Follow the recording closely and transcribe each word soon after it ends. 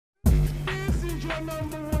your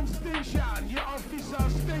number one station, your official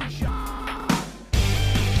station.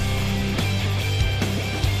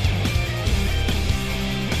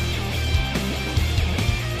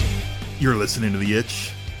 You're listening to The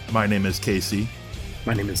Itch. My name is Casey.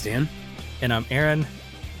 My name is Dan. And I'm Ayron.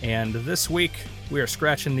 And this week, we are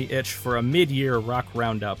scratching the itch for a mid-year rock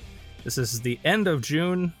roundup. This is the end of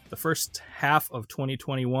June, the first half of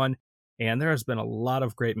 2021, and there has been a lot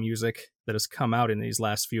of great music that has come out in these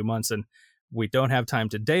last few months, and we don't have time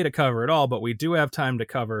today to cover it all, but we do have time to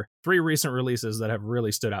cover 3 recent releases that have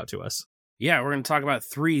really stood out to us. Yeah, we're going to talk about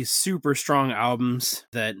 3 super strong albums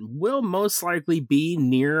that will most likely be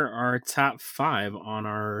near our top 5 on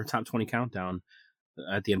our top 20 countdown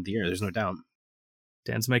at the end of the year. There's no doubt.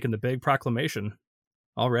 Dan's making the big proclamation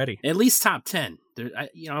already. At least top 10.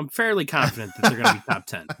 I'm fairly confident that they're going to be top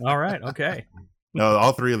 10. All right, okay. No,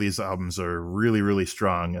 all 3 of these albums are really, really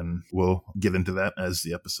strong, and we'll get into that as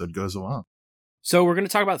the episode goes along. So we're going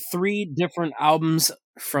to talk about 3 different albums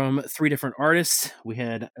from 3 different artists. We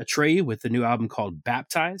had Atreyu with the new album called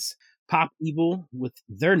Baptize, Pop Evil with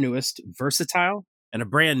their newest, Versatile, and a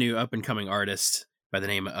brand new up-and-coming artist by the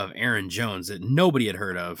name of Ayron Jones that nobody had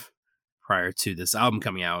heard of prior to this album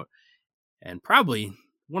coming out, and probably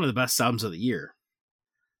one of the best albums of the year.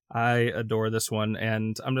 I adore this one,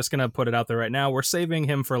 and I'm just going to put it out there right now. We're saving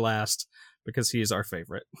him for last because he's our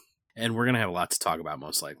favorite. And we're going to have a lot to talk about,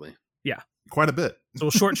 most likely. Yeah. Quite a bit. So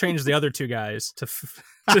we'll shortchange the other 2 guys to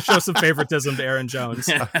show some favoritism to Ayron Jones.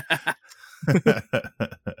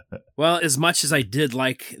 Well, as much as I did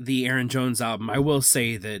like the Ayron Jones album, I will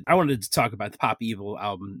say that I wanted to talk about the Pop Evil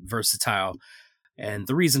album, Versatile. And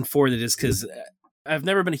the reason for that is because I've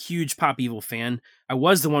never been a huge Pop Evil fan. I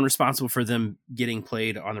was the one responsible for them getting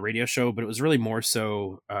played on the radio show, but it was really more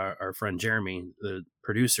so our friend Jeremy, the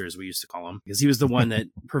producer, as we used to call him, because he was the one that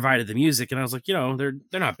provided the music. And I was like, they're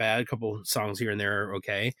not bad. A couple songs here and there are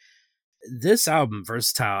okay. This album,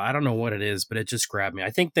 Versatile, I don't know what it is, but it just grabbed me. I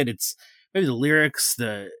think that it's maybe the lyrics,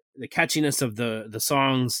 the catchiness of the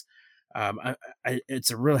songs.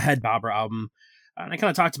 It's a real head bobber album. And I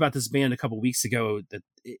kind of talked about this band a couple weeks ago that,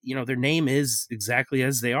 their name is exactly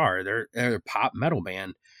as they are. They're a pop metal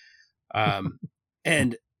band.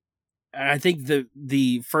 And I think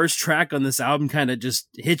the first track on this album kind of just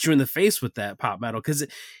hits you in the face with that pop metal, because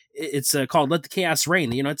it's called Let the Chaos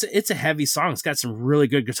Reign. It's a heavy song. It's got some really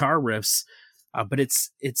good guitar riffs, but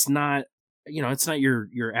it's not, it's not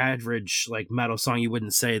your average like metal song. You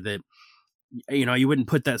wouldn't say that, you wouldn't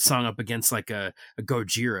put that song up against like a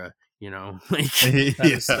Gojira.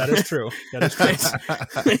 That is true. That is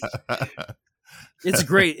true. It's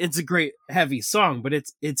great. It's a great heavy song, but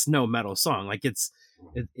it's no metal song. Like it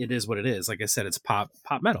is what it is. Like I said, it's pop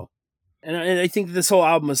metal. And I think this whole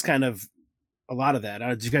album is kind of a lot of that.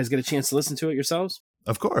 Did you guys get a chance to listen to it yourselves?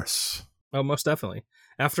 Of course. Oh, most definitely.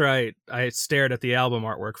 After I stared at the album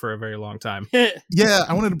artwork for a very long time. Yeah,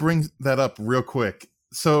 I wanted to bring that up real quick.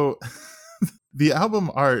 So the album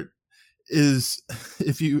art is,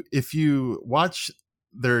 if you watch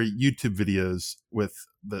their YouTube videos with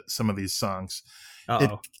some of these songs,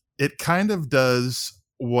 it kind of does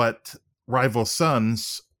what Rival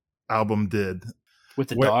Sons album did with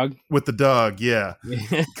the dog. With the dog, yeah,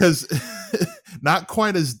 because not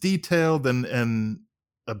quite as detailed and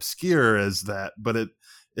obscure as that, but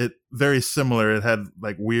it very similar. It had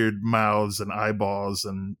like weird mouths and eyeballs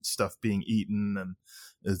and stuff being eaten, and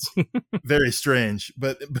it's very strange,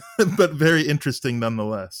 but very interesting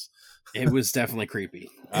nonetheless. It was definitely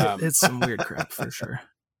creepy. It's some weird crap for sure.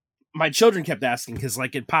 My children kept asking because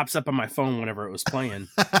like it pops up on my phone whenever it was playing.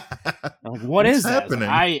 I'm like, what is that? Happening?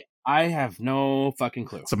 I have no fucking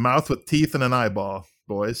clue. It's a mouth with teeth and an eyeball,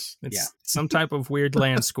 boys. It's some type of weird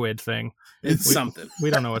land squid thing. It's something.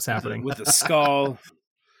 We don't know what's happening. With a skull,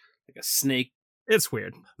 like a snake. It's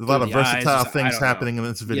weird. There's a lot of versatile things happening in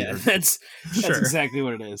this video. Yeah, that's exactly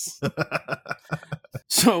what it is.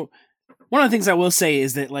 So one of the things I will say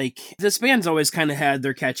is that like this band's always kind of had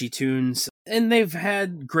their catchy tunes, and they've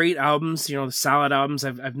had great albums, solid albums.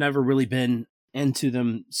 I've never really been into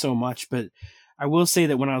them so much, but I will say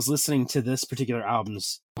that when I was listening to this particular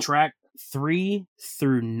album's track 3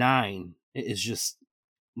 through 9, it is just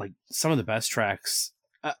like some of the best tracks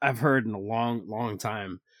I've heard in a long, long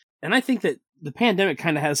time. And I think that the pandemic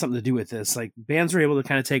kind of has something to do with this. Like bands were able to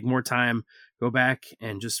kind of take more time, go back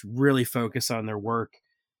and just really focus on their work.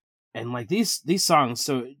 And like these songs,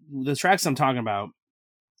 so the tracks I'm talking about,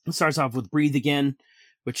 it starts off with Breathe Again,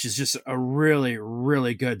 which is just a really,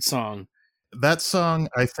 really good song. That song,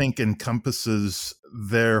 I think, encompasses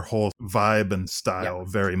their whole vibe and style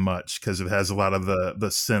very much, because it has a lot of the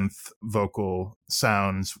synth vocal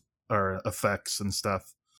sounds or effects and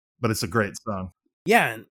stuff. but it's a great song.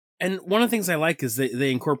 Yeah, and one of the things I like is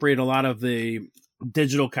they incorporate a lot of the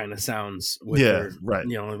digital kind of sounds with their right.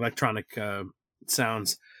 electronic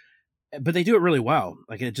sounds, but they do it really well.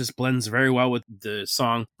 Like it just blends very well with the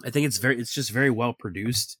song. I think it's just very well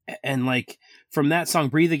produced. And like from that song,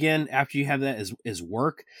 Breathe Again, after you have that is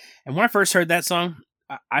Work. And when I first heard that song,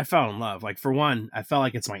 I fell in love. Like for one, I felt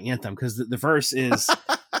like it's my anthem because the verse is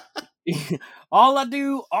all I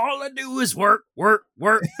do is work.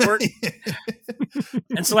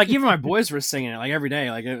 And so like even my boys were singing it like every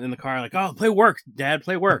day, like in the car, like, oh, play Work, Dad,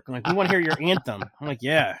 play Work. I'm like, we want to hear your anthem. I'm like,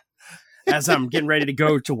 yeah. As I'm getting ready to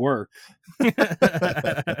go to work.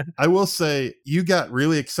 I will say you got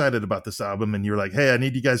really excited about this album and you were like, hey, I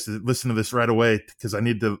need you guys to listen to this right away because I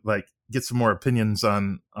need to like get some more opinions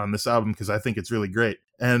on this album because I think it's really great.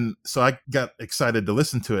 And so I got excited to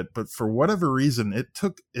listen to it, but for whatever reason, it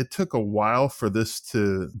took a while for this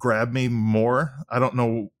to grab me more. I don't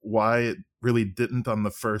know why it really didn't on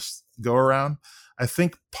the first go around. I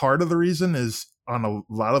think part of the reason is on a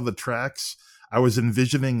lot of the tracks, I was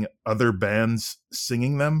envisioning other bands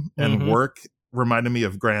singing them, and Work reminded me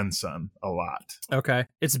of Grandson a lot. Okay.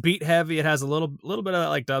 It's beat heavy. It has a little bit of that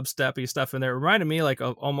like dubstep-y stuff in there. It reminded me like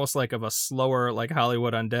almost like of a slower like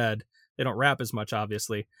Hollywood Undead. They don't rap as much,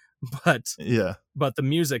 obviously, but the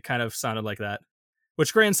music kind of sounded like that,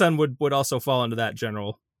 which Grandson would also fall into that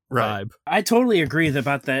general vibe. I totally agree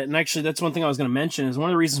about that. And actually, that's one thing I was going to mention is one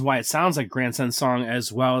of the reasons why it sounds like Grandson's song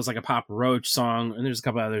as well as like a Papa Roach song. And there's a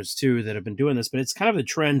couple others too that have been doing this, but it's kind of the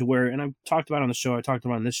trend where, and I've talked about it on the show, I talked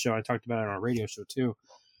about it on this show, I talked about it on a radio show too,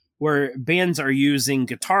 where bands are using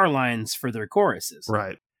guitar lines for their choruses.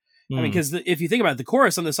 Right. I mean, because if you think about it, the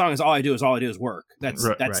chorus on the song is all I do is work.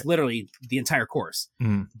 That's literally the entire chorus.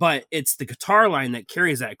 But it's the guitar line that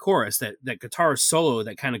carries that chorus, that guitar solo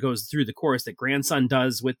that kind of goes through the chorus that Grandson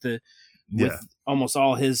does with almost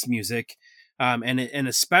all his music, and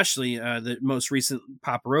especially the most recent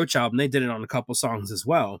Papa Roach album, they did it on a couple songs as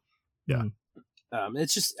well. Yeah.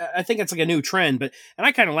 It's just, I think it's like a new trend, and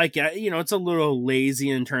I kind of like it. It's a little lazy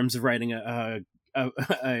in terms of writing a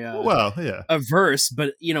verse,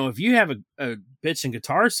 but if you have a bitch and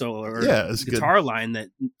guitar solo or guitar line that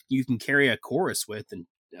you can carry a chorus with and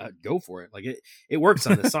go for it, like it works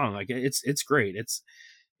on the song. Like it's great. It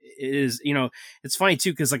is it's funny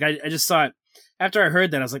too because like I just saw it after I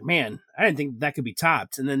heard that, I was like, man, I didn't think that could be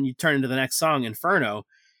topped. And then you turn into the next song, Inferno,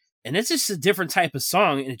 and it's just a different type of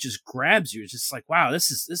song, and it just grabs you. It's just like, wow,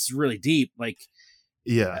 this is really deep. Like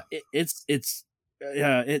it's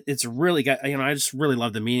really got, I just really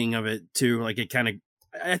love the meaning of it too. Like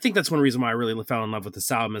I think that's one reason why I really fell in love with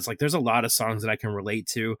this album. Is like, there's a lot of songs that I can relate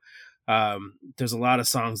to. There's a lot of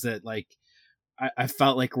songs that like, I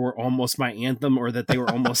felt like were almost my anthem, or that they were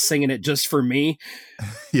almost singing it just for me.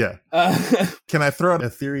 Yeah. Can I throw out a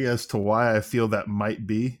theory as to why I feel that might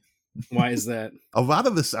be? Why is that? A lot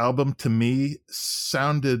of this album to me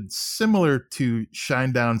sounded similar to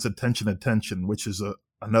Shinedown's Attention, which is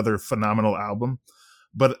another phenomenal album.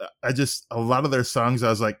 But a lot of their songs, I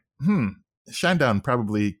was like, Shinedown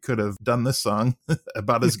probably could have done this song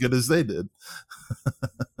about as good as they did.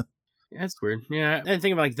 Yeah, that's weird. Yeah, I didn't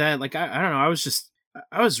think about it like that. Like, I don't know.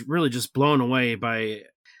 I was really just blown away by,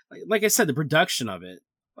 like I said, the production of it.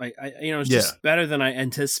 Like, it's just better than I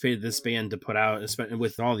anticipated this band to put out, especially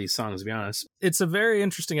with all these songs, to be honest. It's a very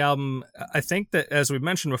interesting album. I think that, as we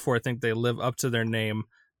mentioned before, I think they live up to their name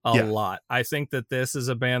a lot. I think that this is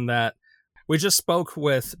a band that we just spoke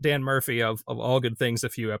with Dan Murphy of All Good Things a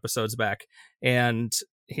few episodes back, and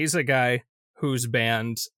he's a guy whose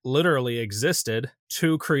band literally existed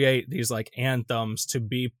to create these like anthems to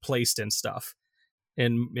be placed in stuff,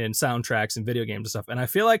 in soundtracks and video games and stuff. And I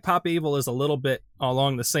feel like Papa Evil is a little bit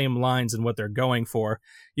along the same lines in what they're going for.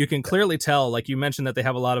 You can clearly tell, like you mentioned, that they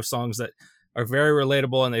have a lot of songs that are very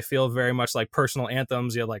relatable and they feel very much like personal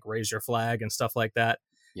anthems. You have like Raise Your Flag and stuff like that.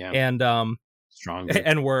 Yeah. And Stronger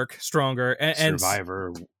and Work, Stronger, and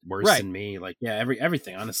Survivor, Worse Than Me, like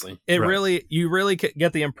everything. Honestly, you really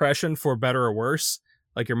get the impression, for better or worse,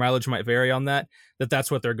 like your mileage might vary on that. That's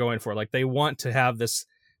what they're going for. Like they want to have this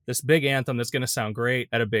big anthem that's going to sound great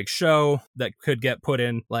at a big show that could get put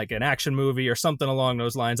in like an action movie or something along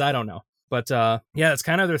those lines. I don't know, but that's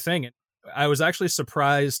kind of their thing. I was actually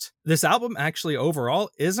surprised. This album actually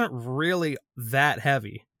overall isn't really that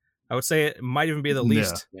heavy. I would say it might even be the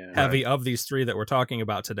least heavy of these three that we're talking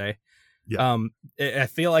about today. Yeah. I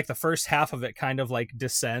feel like the first half of it kind of like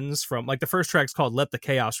descends from, like, the first track's called Let the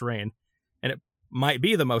Chaos Reign, and it might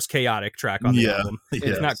be the most chaotic track on the album.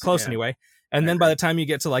 It's not close anyway. And then by the time you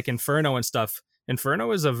get to like Inferno and stuff,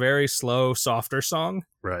 Inferno is a very slow, softer song.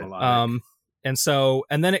 Right.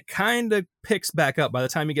 And then it kind of picks back up by the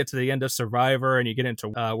time you get to the end of Survivor and you get into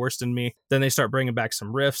Worse Than Me. Then they start bringing back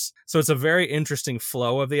some riffs. So it's a very interesting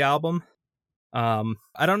flow of the album.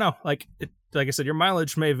 I don't know. Like I said, your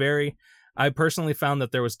mileage may vary. I personally found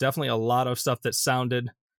that there was definitely a lot of stuff that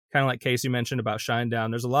sounded kind of like Casey mentioned about Shinedown.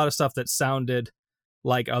 There's a lot of stuff that sounded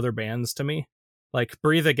like other bands to me. Like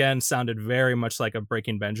Breathe Again sounded very much like a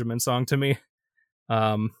Breaking Benjamin song to me.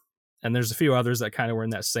 And there's a few others that kind of were in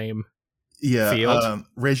that same field.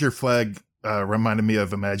 Raise Your Flag reminded me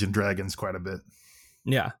of Imagine Dragons quite a bit.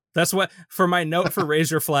 Yeah, that's what for my note for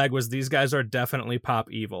Raise Your Flag was these guys are definitely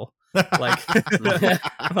pop evil. Like, so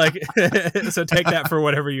take that for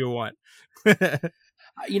whatever you want.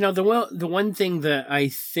 The one thing that I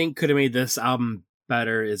think could have made this album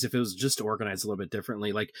better is if it was just organized a little bit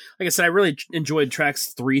differently. Like I said, I really enjoyed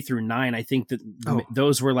tracks 3 through 9. I think that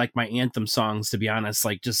those were like my anthem songs, to be honest.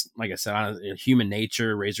 Like just like I said, Human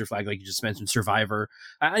Nature, Raise Your Flag, like you just mentioned, Survivor.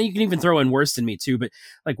 You can even throw in Worse Than Me too, but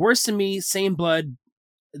like Worse Than Me, Same Blood,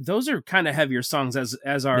 those are kind of heavier songs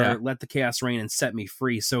as are Let the Chaos Reign and Set Me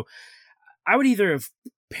Free. So I would either have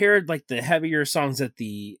paired like the heavier songs at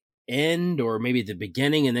the end or maybe the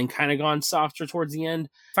beginning and then kind of gone softer towards the end.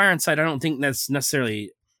 Fire Inside, I don't think that's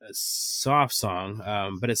necessarily a soft song,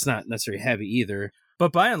 but it's not necessarily heavy either.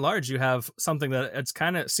 But by and large, you have something that it's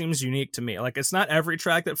kind of seems unique to me. Like it's not every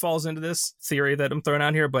track that falls into this theory that I'm throwing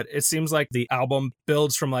out here, but it seems like the album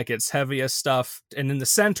builds from like its heaviest stuff. And in the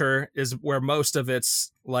center is where most of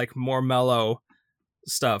its like more mellow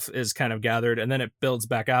stuff is kind of gathered. And then it builds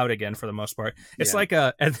back out again for the most part. It's like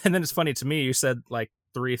and then it's funny to me, you said like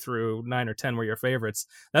 3 through 9 or 10 were your favorites.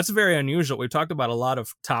 That's very unusual. We've talked about a lot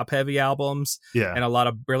of top heavy albums and a lot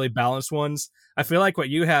of really balanced ones. I feel like what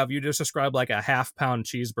you have, you just described like a half-pound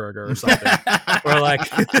cheeseburger or something. Or like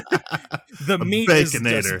the meat is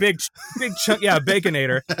just big chunk. Yeah,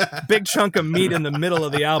 Baconator. Big chunk of meat in the middle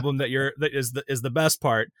of the album that is the best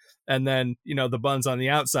part. And then, the buns on the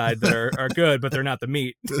outside that are good, but they're not the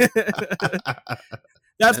meat.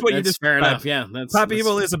 That's what you just fair enough. Yeah, Pop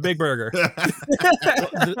Evil is a big burger.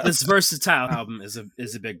 This Versatile album is a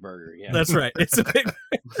big burger. Yeah, that's right. It's a big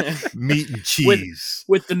meat and cheese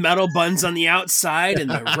with the metal buns on the outside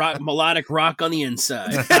and the melodic rock on the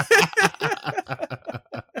inside.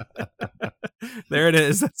 There it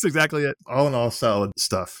is. That's exactly it. All in all, solid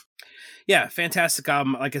stuff. Yeah, fantastic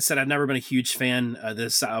album. Like I said, I've never been a huge fan.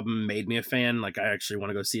 This album made me a fan. Like I actually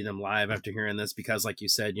want to go see them live after hearing this because, like you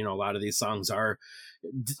said, a lot of these songs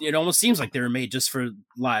it almost seems like they were made just for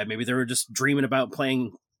live. Maybe they were just dreaming about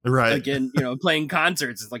playing again, playing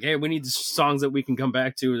concerts. It's like, hey, we need songs that we can come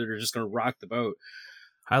back to that are just going to rock the boat.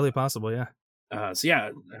 Highly possible, yeah. So yeah,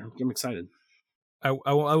 I'm excited. I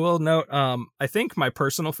will note, I think my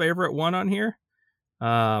personal favorite one on here,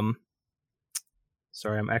 sorry,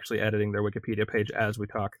 I'm actually editing their Wikipedia page as we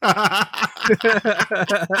talk.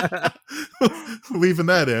 Leaving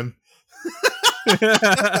that in.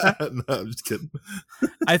 No, I'm just kidding.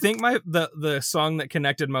 I think the song that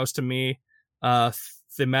connected most to me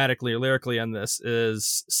thematically or lyrically on this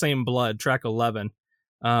is Same Blood, track 11,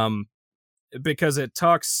 because it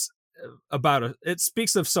talks about it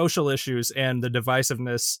speaks of social issues and the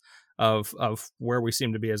divisiveness of where we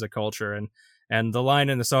seem to be as a culture. And the line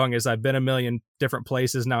in the song is, I've been a million different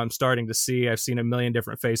places, now I'm starting to see, I've seen a million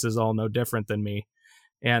different faces, all no different than me.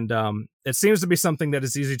 And it seems to be something that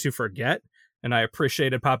is easy to forget. And I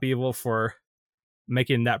appreciated Pop Evil for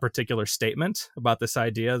making that particular statement about this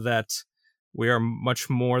idea that we are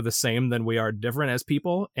much more the same than we are different as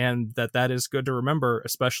people. And that is good to remember,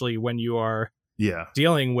 especially when you are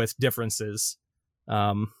dealing with differences.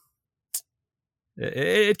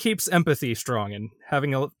 It keeps empathy strong, and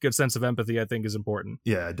having a good sense of empathy, I think, is important.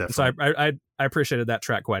 Yeah, definitely. So I appreciated that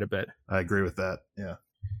track quite a bit. I agree with that. Yeah.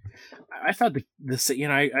 I thought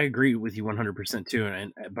I agree with you 100%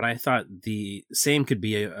 too. But I thought the same could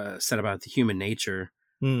be said about the Human Nature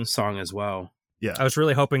song as well. Yeah. I was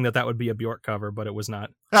really hoping that would be a Bjork cover, but it was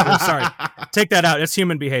not. Sorry. Take that out. It's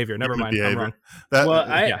Human Behavior. Never mind. I'm wrong.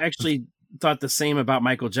 I actually thought the same about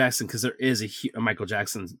Michael Jackson, because there is a Michael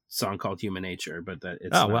Jackson song called Human Nature, but that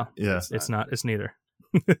it's it's not. It's neither.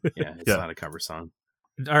 It's not a cover song.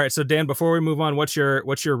 All right, so Dan, before we move on, what's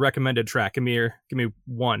your recommended track? Give me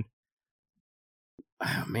one.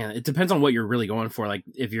 Oh, man, it depends on what you're really going for. Like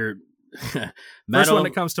if you're metal, first one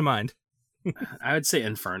that comes to mind, I would say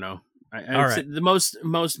Inferno. All right, the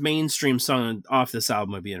most mainstream song off this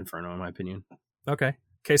album would be Inferno, in my opinion. Okay,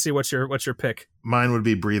 Casey, what's your pick? Mine would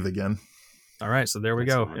be Breathe Again. All right, so there we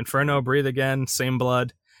go. Inferno, Breathe Again, Same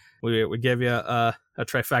Blood. We give you a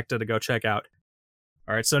trifecta to go check out.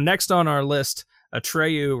 All right, so next on our list,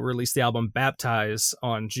 Atreyu released the album Baptize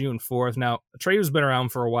on June 4th. Now, Atreyu's been around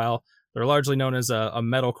for a while. They're largely known as a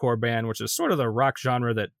metalcore band, which is sort of the rock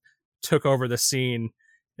genre that took over the scene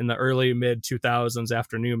in the early mid-2000s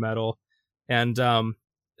after nu metal. And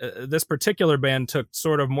this particular band took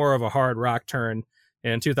sort of more of a hard rock turn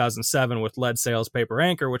in 2007 with Lead Sails Paper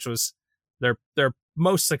Anchor, which was their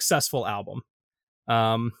most successful album.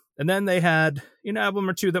 And then they had an album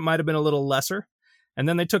or two that might have been a little lesser. And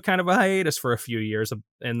then they took kind of a hiatus for a few years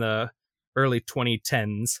in the early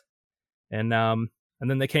 2010s. And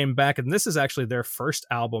then they came back, and this is actually their first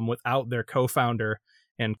album without their co-founder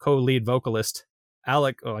and co-lead vocalist,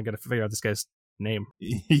 Alec. Oh, I got to figure out this guy's name.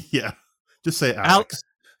 Yeah, just say Alex.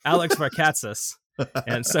 Alex Varkatzis.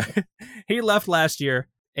 And so he left last year.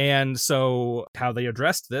 And so how they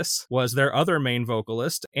addressed this was their other main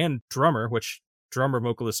vocalist and drummer, which drummer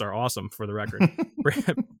vocalists are awesome for the record.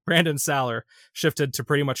 Brandon Saller shifted to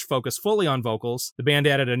pretty much focus fully on vocals. The band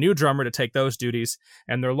added a new drummer to take those duties,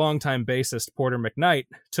 and their longtime bassist Porter McKnight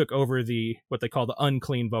took over what they call the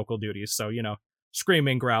unclean vocal duties. So,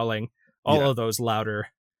 screaming, growling, all of those louder,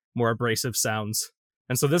 more abrasive sounds.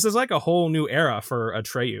 And so this is like a whole new era for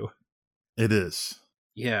Atreyu. It is.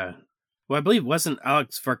 Yeah. Well, I believe wasn't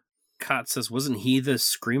Alex Varkatzis, wasn't he the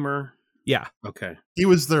screamer? Yeah. Okay. He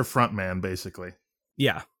was their front man, basically.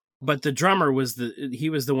 Yeah. But the drummer was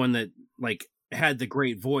the one that had the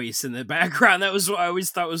great voice in the background. That was what I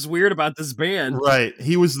always thought was weird about this band. Right.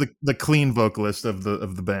 He was the clean vocalist of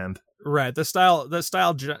the band. Right. The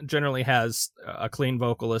style generally has a clean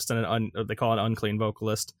vocalist and they call it an unclean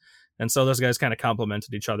vocalist. And so those guys kind of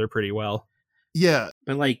complemented each other pretty well. Yeah.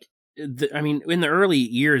 But in the early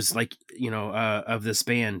years, of this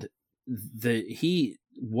band, he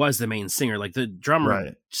was the main singer. Like the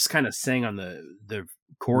drummer just kind of sang on the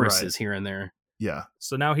choruses here and there. Yeah.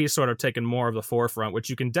 So now he's sort of taken more of the forefront, which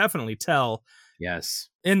you can definitely tell. Yes.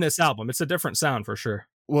 In this album, it's a different sound for sure.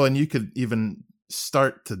 Well, and you could even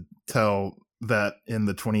start to tell that in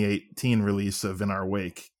the 2018 release of In Our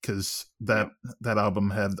Wake, because that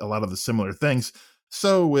album had a lot of the similar things.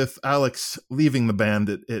 So with Alex leaving the band,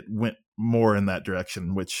 it went more in that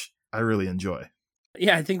direction, which I really enjoy.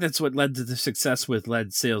 Yeah, I think that's what led to the success with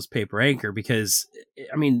Lead Sails Paper Anchor, because,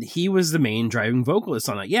 he was the main driving vocalist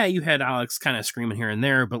on it. Yeah, you had Alex kind of screaming here and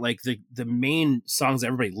there, but the main songs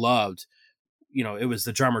everybody loved, it was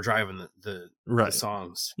the drummer driving the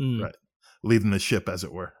songs. Mm. Right. Leading the ship, as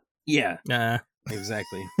it were. Yeah.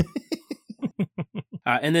 Exactly.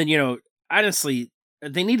 And then, honestly,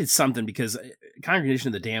 they needed something because Congregation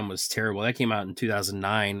of the Damned was terrible. That came out in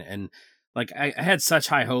 2009, and I had such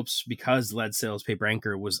high hopes because Lead Sails Paper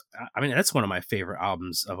Anchor was, that's one of my favorite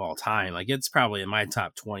albums of all time. It's probably in my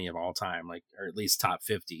top 20 of all time, or at least top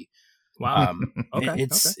 50. Wow. Okay.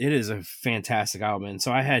 It is a fantastic album. And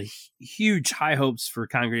so I had huge high hopes for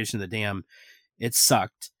Congregation of the Damned. It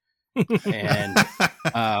sucked. And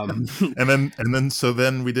so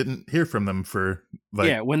then we didn't hear from them for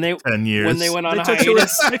when they 10 years. When they went on a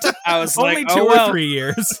hiatus, I was only like, 2 or 3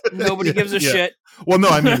 years. Nobody gives a shit. Well, no,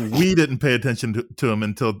 we didn't pay attention to them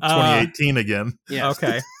until 2018 again. Yeah.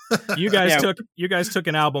 Okay. You guys took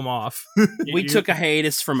an album off. We took a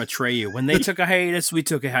hiatus from Atreyu. When they took a hiatus, we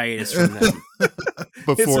took a hiatus from them.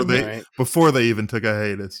 Before they even took a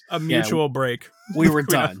hiatus. A mutual break. We were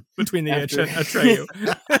done. Between the Itch and Atreyu.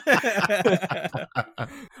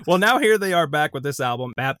 Well, now here they are back with this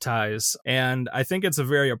album, Baptize. And I think it's a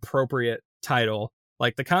very appropriate title.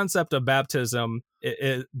 The concept of baptism,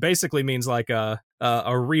 it basically means a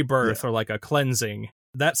rebirth or a cleansing.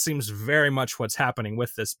 That seems very much what's happening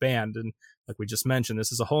with this band. And like we just mentioned,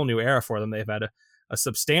 this is a whole new era for them. They've had a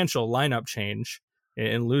substantial lineup change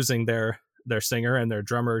in losing their singer and their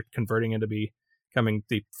drummer converting into becoming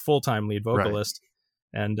the full-time lead vocalist.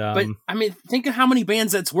 Right. And but think of how many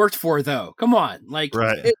bands that's worked for, though. Come on,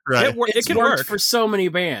 it can work for so many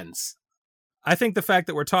bands. I think the fact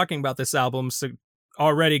that we're talking about this album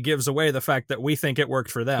already gives away the fact that we think it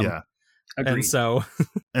worked for them. Yeah, agreed. And so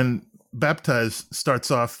and Baptize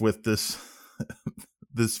starts off with this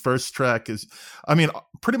first track is,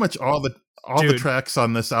 pretty much all the tracks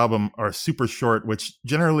on this album are super short, which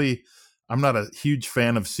generally I'm not a huge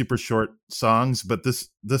fan of super short songs, but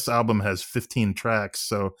this album has 15 tracks,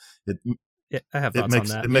 so I have thoughts on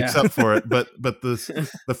that. It makes up for it. But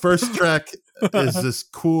the first track is this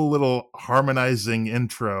cool little harmonizing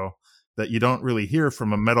intro that you don't really hear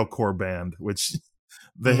from a metalcore band, which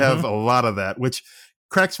they have a lot of that, which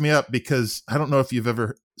cracks me up because I don't know if you've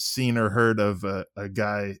ever seen or heard of a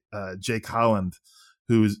guy, Jake Holland,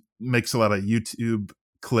 who makes a lot of YouTube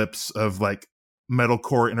clips of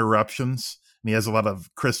metalcore interruptions. And he has a lot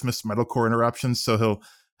of Christmas metalcore interruptions. So he'll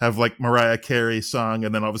have like Mariah Carey song,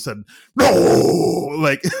 and then all of a sudden, no,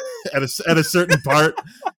 like at a certain part.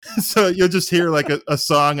 So you'll just hear like a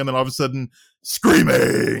song, and then all of a sudden,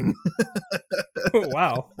 screaming.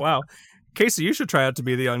 Wow. Casey, you should try out to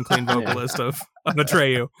be the unclean vocalist of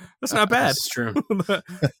Atreyu. That's not bad. That's true.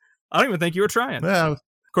 I don't even think you were trying. Yeah. Of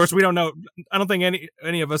course, we don't know. I don't think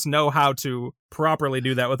any of us know how to properly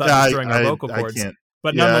do that without destroying our vocal cords. I can't.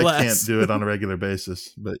 But nonetheless, I can't do it on a regular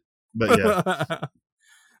basis. But yeah.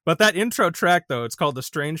 But that intro track, though, it's called "The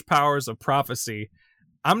Strange Powers of Prophecy."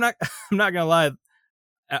 I'm not gonna lie,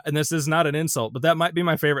 and this is not an insult, but that might be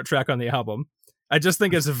my favorite track on the album. I just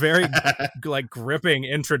think it's a very like gripping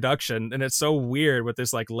introduction, and it's so weird with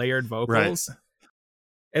this like layered vocals. Right.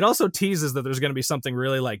 It also teases that there's going to be something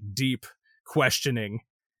really like deep questioning,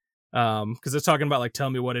 because it's talking about like, tell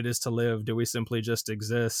me what it is to live. Do we simply just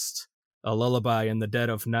exist? A lullaby in the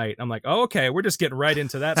dead of night. I'm like, oh, okay, we're just getting right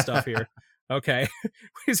into that stuff here. Okay,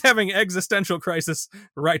 he's having existential crisis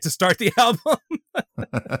right to start the album.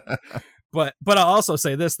 But I'll also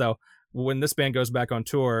say this though: when this band goes back on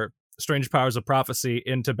tour, Strange Powers of Prophecy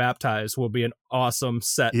into Baptize will be an awesome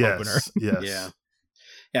set opener. Yes.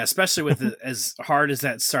 Yeah, especially with as hard as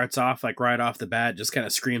that starts off, like right off the bat, just kind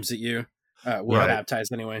of screams at you. We're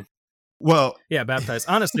Baptized anyway. Well, yeah, Baptized.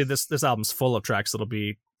 Honestly, this album's full of tracks that'll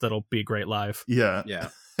be great live. Yeah.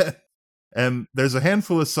 And there's a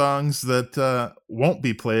handful of songs that won't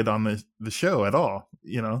be played on the show at all.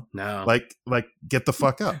 You know, no, like Get the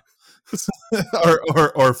Fuck Up.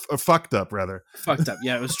 or Fucked Up, rather. Fucked Up.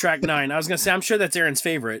 Yeah, it was track 9. I was gonna say, I'm sure that's Aaron's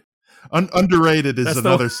favorite. Underrated is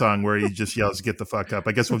another song where he just yells "Get the fuck up."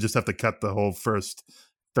 I guess we'll just have to cut the whole first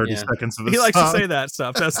 30 seconds of the song. He likes to say that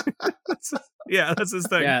stuff. That's his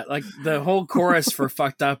thing. Yeah, like the whole chorus for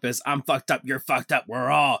 "Fucked Up" is "I'm fucked up, you're fucked up, we're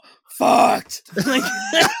all fucked." Like,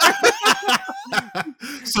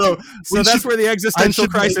 so that's where the existential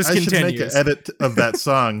crisis continues. I should make an edit of that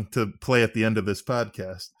song to play at the end of this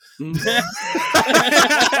podcast.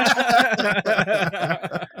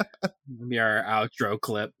 Be our outro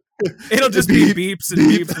clip. It'll just be beeps and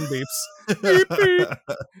beeps and beeps. Beep, beep.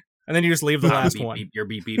 And then you just leave the last beep, one. Beep, you're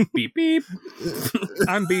beep, beep, beep, beep.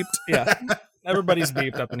 I'm beeped. Yeah. Everybody's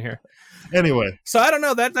beeped up in here. Anyway. So I don't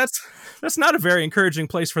know. That's not a very encouraging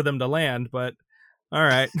place for them to land, but all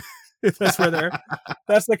right. If that's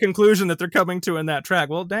that's the conclusion that they're coming to in that track.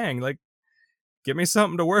 Well, dang, like, give me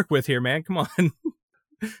something to work with here, man. Come on.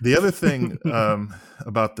 The other thing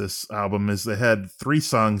about this album is they had 3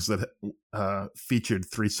 songs that featured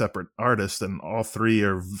 3 separate artists, and all 3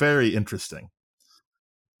 are very interesting.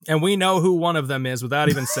 And we know who one of them is without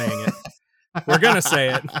even saying it. We're going to say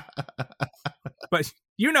it. But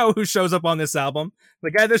you know who shows up on this album. The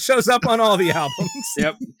guy that shows up on all the albums.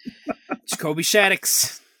 Yep. Jacoby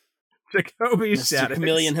Shaddix. Jacoby Shaddix.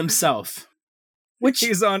 Chameleon himself. Which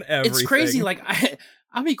he's on everything. It's crazy. Like,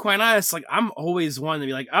 I'll be quite honest, like, I'm always one to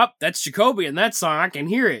be like, that's Jacoby in that song. I can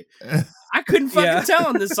hear it. I couldn't fucking tell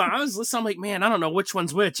on this song. I was listening, I'm like, man, I don't know which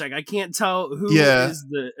one's which. Like, I can't tell who is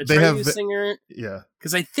the Atreyu singer. Yeah.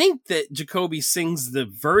 Because I think that Jacoby sings the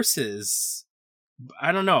verses.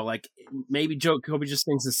 I don't know. Like, maybe Jacoby just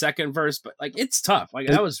sings the second verse, but, like, it's tough. Like,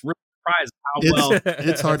 I was really surprised how well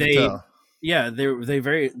it's hard to tell. Yeah,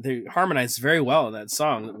 they harmonize very well in that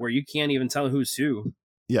song where you can't even tell who's who.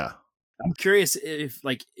 Yeah. I'm curious if,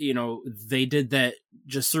 like, you know, they did that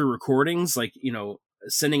just through recordings, like, you know,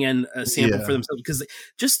 sending in a sample for themselves, because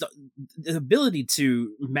just the ability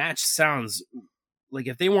to match sounds, like,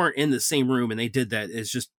 if they weren't in the same room and they did that,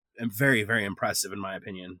 is just very, very impressive in my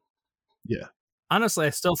opinion. Yeah. Honestly, I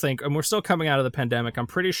still think, and we're still coming out of the pandemic, I'm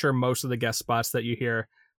pretty sure most of the guest spots that you hear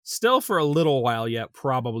still for a little while yet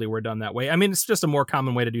probably were done that way. I mean, it's just a more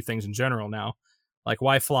common way to do things in general now. Like,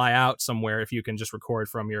 why fly out somewhere if you can just record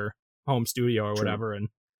from your home studio or whatever? And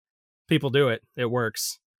people do it. It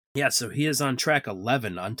works. Yeah, so he is on track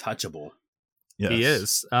 11, Untouchable. Yes. He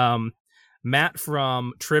is. Matt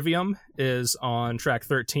from Trivium is on track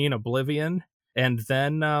 13, Oblivion. And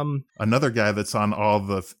then another guy that's on all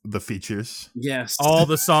the features. Yes. All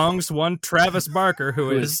the songs. One Travis Barker, who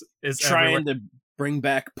is trying everywhere. to bring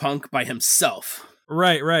back punk by himself.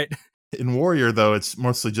 Right. In Warrior, though, it's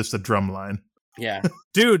mostly just a drum line. Yeah.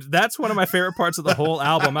 Dude, that's one of my favorite parts of the whole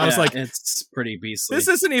album. I was like, it's pretty beastly. This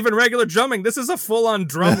isn't even regular drumming. This is a full-on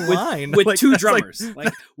drum line. With like, 2 drummers.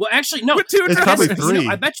 Like, well, actually, no. With 2 drummers. Probably 3. You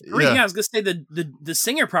know, I bet you 3. Yeah, I was going to say the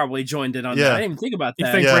singer probably joined in on that. I didn't even think about that.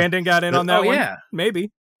 You think Brandon got in on that one? Yeah.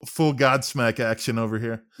 Maybe. Full Godsmack action over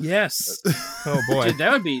here. Yes. Oh, boy. Dude,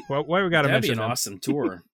 that would be... Why we got to mention an him? awesome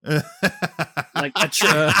tour. Like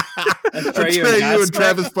Atreyu and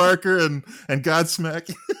Travis Barker and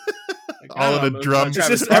Godsmack. All in a drum. Travis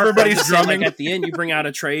It's just Barker, everybody's just saying, drumming. Like at the end, you bring out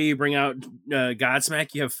Atreyu, you bring out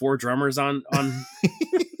Godsmack. You have 4 drummers on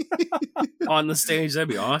on the stage. That'd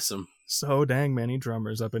be awesome. So dang many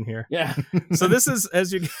drummers up in here. Yeah. So this is,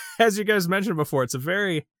 as you guys mentioned before,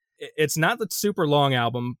 it's not the super long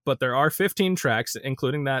album, but there are 15 tracks,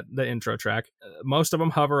 including the intro track. Most of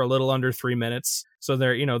them hover a little under 3 minutes, so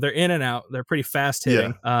they're in and out. They're pretty fast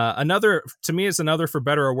hitting. To me, it's another for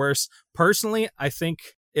better or worse. Personally, I think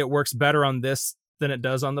it works better on this than it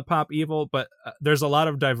does on the Pop Evil, but there's a lot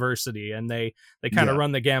of diversity, and they kind of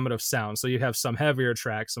run the gamut of sound. So you have some heavier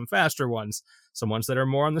tracks, some faster ones, some ones that are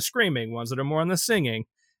more on the screaming, ones that are more on the singing.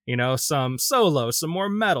 Some solo, some more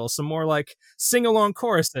metal, some more like sing-along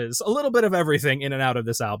choruses, a little bit of everything in and out of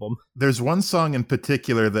this album. There's one song in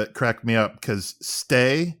particular that cracked me up because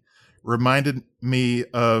Stay reminded me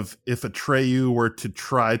of if Atreyu were to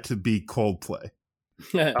try to be Coldplay.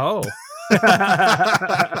 Oh.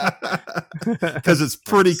 Because it's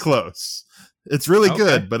pretty close. It's really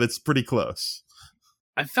good, but it's pretty close.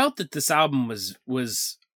 I felt that this album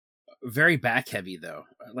was very back heavy though.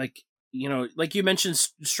 Like you mentioned,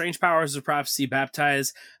 Strange Powers of Prophecy,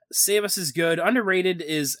 Baptize, Save Us is good. Underrated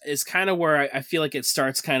is kind of where I feel like it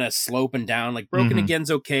starts kind of sloping down. Like Broken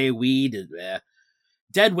Again's okay. Weed,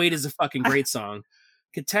 Dead Weight is a fucking great song.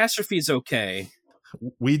 Catastrophe is okay.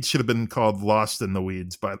 Weed should have been called Lost in the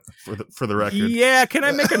Weeds, but for the record. Yeah, can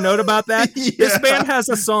I make a note about that? Yeah. This band has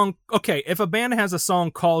a song. Okay, if a band has a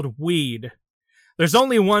song called Weed, there's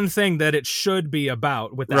only one thing that it should be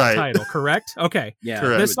about with that title, correct? Okay. Yeah.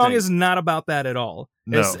 Correct. This song is not about that at all.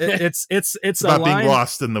 No. It's about a line, being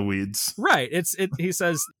lost in the weeds. Right. He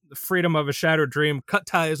says, freedom of a shattered dream, cut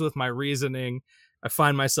ties with my reasoning. I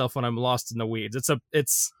find myself when I'm lost in the weeds.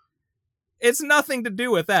 It's nothing to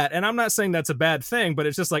do with that. And I'm not saying that's a bad thing, but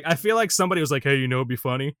it's just like, I feel like somebody was like, hey, it'd be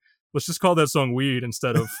funny. Let's just call that song Weed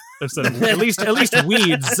instead of at least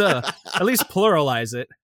Weeds. At least pluralize it.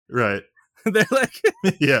 Right. They're like,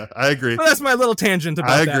 yeah, I agree. Well, that's my little tangent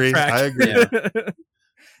about that track. I agree. Yeah.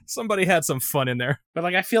 Somebody had some fun in there. But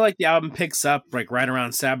like I feel like the album picks up like right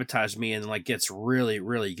around Sabotage Me and like gets really,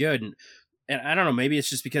 really good. And I don't know, maybe it's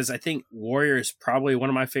just because I think Warrior is probably one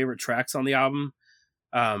of my favorite tracks on the album.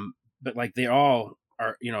 But like they all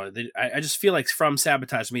are, I just feel like from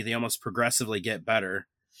Sabotage Me, they almost progressively get better.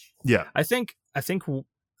 Yeah. I think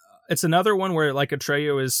it's another one where like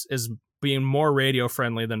Atreyu is being more radio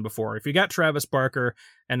friendly than before. If you got Travis Barker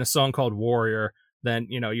and a song called Warrior, then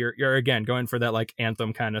you're again going for that like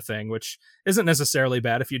anthem kind of thing, which isn't necessarily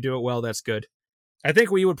bad. If you do it well, that's good. I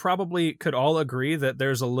think we could all agree that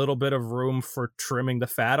there's a little bit of room for trimming the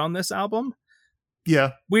fat on this album.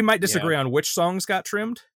 Yeah. We might disagree on which songs got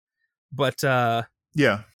trimmed, but that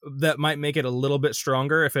might make it a little bit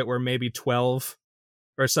stronger if it were maybe 12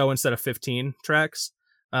 or so instead of 15 tracks.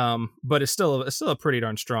 But it's still a pretty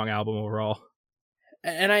darn strong album overall.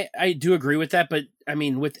 And I do agree with that, but I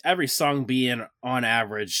mean, with every song being on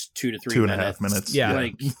average 2 to 3 minutes, 2.5 minutes. Yeah.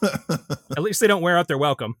 Like, at least they don't wear out their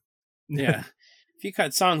welcome. Yeah. If you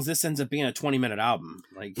cut songs, this ends up being a 20-minute album.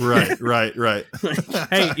 Like, right.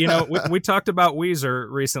 Hey, we talked about Weezer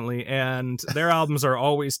recently, and their albums are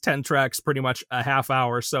always 10 tracks, pretty much a half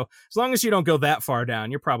hour. So as long as you don't go that far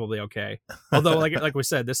down, you're probably okay. Although, like we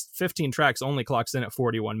said, this 15 tracks only clocks in at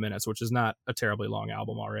 41 minutes, which is not a terribly long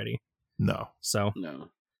album already. No. So no,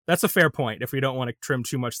 that's a fair point. If we don't want to trim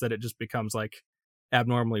too much, that it just becomes like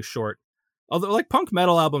abnormally short. Although, like punk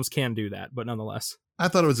metal albums can do that, but nonetheless, I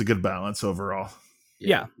thought it was a good balance overall.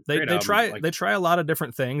 Yeah, they try like, they try a lot of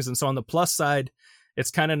different things, and so on the plus side, it's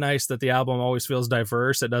kind of nice that the album always feels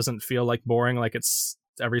diverse. It doesn't feel like boring, like it's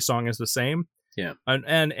every song is the same. Yeah,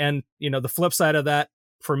 and the flip side of that,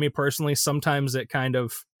 for me personally, sometimes it kind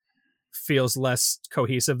of feels less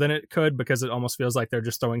cohesive than it could because it almost feels like they're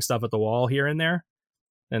just throwing stuff at the wall here and there,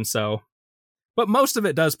 and so. But most of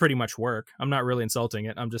it does pretty much work. I'm not really insulting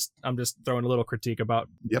it. I'm just throwing a little critique about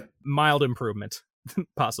mild improvement,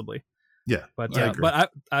 possibly. Yeah, but I agree.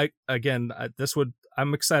 but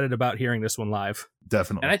I'm excited about hearing this one live.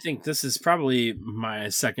 Definitely. And I think this is probably my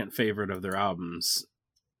second favorite of their albums.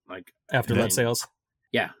 Like after Lead Sales.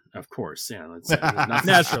 Yeah, of course. Yeah,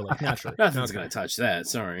 naturally. Nothing's gonna touch that.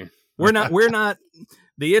 Sorry, we're not.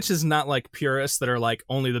 The Itch is not like purists that are like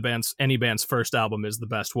only any band's first album is the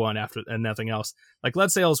best one after and nothing else. Like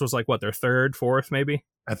Lead Sales was like what, their third, fourth, maybe.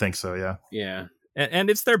 I think so. Yeah. Yeah,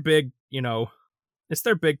 and it's their big, it's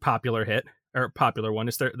their big popular hit or popular one.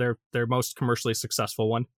 It's their most commercially successful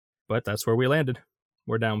one. But that's where we landed.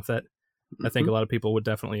 We're down with it. I think a lot of people would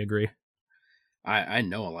definitely agree. I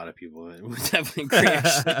know a lot of people that would definitely agree.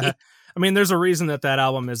 Actually, I mean, there's a reason that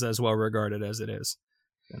album is as well regarded as it is.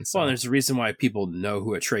 And so, Well, there's a reason why people know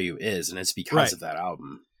who Atreyu is, and it's because of that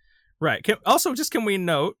album. Right. Can we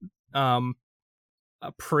note,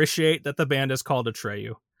 appreciate that the band is called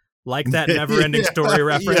Atreyu. Like that never-ending story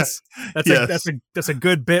reference. Yeah. That's a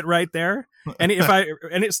good bit right there. And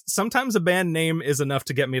it's sometimes a band name is enough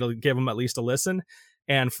to get me to give them at least a listen.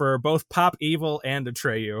 And for both Pop Evil and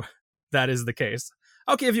Atreyu, that is the case.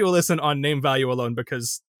 I'll give you a listen on name value alone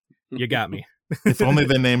because you got me. If only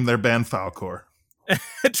they named their band Falcor.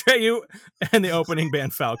 Atreyu and the opening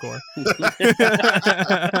band Falcor.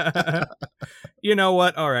 You know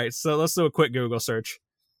what? All right, so let's do a quick Google search.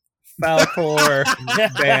 Falcor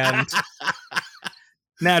band.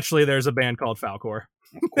 Naturally, there's a band called Falcor.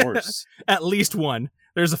 Of course. At least one.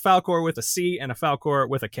 There's a Falcor with a C and a Falcor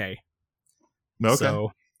with a K. Okay.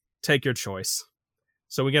 So take your choice.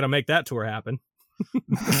 So we got to make that tour happen.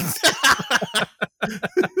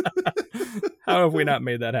 How have we not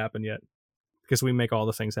made that happen yet? Because we make all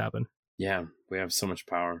the things happen. Yeah, we have so much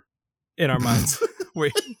power in our minds.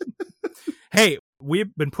 Hey,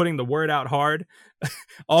 we've been putting the word out hard.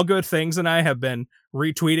 All Good Things and I have been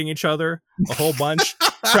retweeting each other a whole bunch,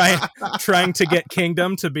 trying to get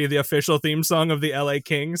Kingdom to be the official theme song of the LA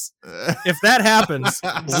Kings. If that happens,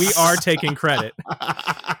 we are taking credit.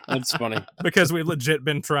 That's funny. Because we've legit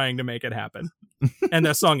been trying to make it happen. And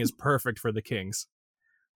that song is perfect for the Kings.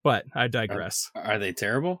 But I digress. Are they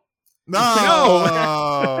terrible?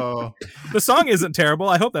 No. The song isn't terrible.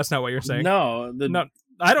 I hope that's not what you're saying. No.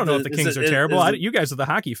 I don't know if the Kings are terrible. You guys are the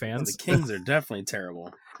hockey fans. The Kings are definitely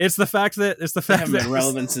terrible. It's the fact that they haven't been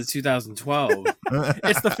relevant since 2012.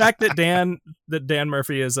 It's the fact that Dan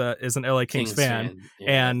Murphy is an LA Kings fan.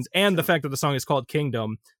 Yeah, and the fact that the song is called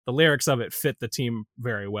Kingdom. The lyrics of it fit the team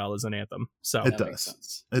very well as an anthem. So it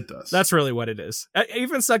does. It does. That's really what it is.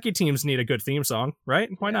 Even sucky teams need a good theme song, right?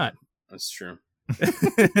 Why not? That's true.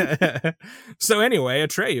 So anyway,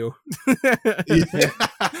 Atreyu.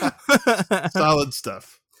 Solid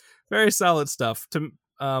stuff. Very solid stuff.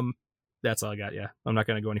 That's all I got. Yeah, I'm not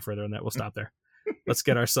going to go any further on that. We'll stop there. Let's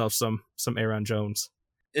get ourselves some Ayron Jones.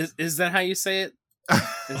 Is that how you say it?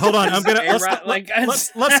 Hold on, I'm gonna let's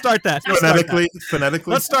start that. Phonetically.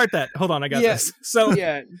 Let's start that. Hold on, I got this. So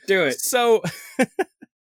yeah, do it.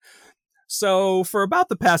 So for about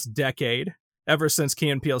the past decade, ever since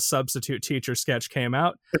Key and Peele's Substitute Teacher sketch came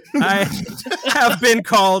out, I have been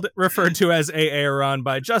referred to as Ayron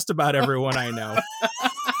by just about everyone I know.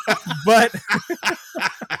 But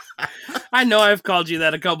I know I've called you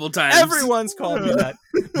that a couple times. Everyone's called me that.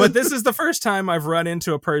 But this is the first time I've run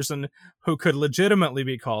into a person who could legitimately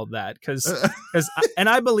be called that. And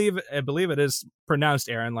I believe it is pronounced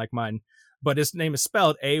Aaron like mine, but his name is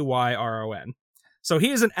spelled Ayron. So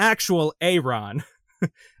he is an actual Ayron.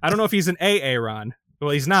 I don't know if he's an Aaron.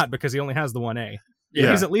 Well, he's not because he only has the one A.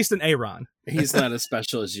 Yeah. He's at least an Ayron. He's not as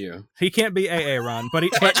special as you. He can't be Aaron, but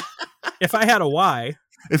if I had a Y,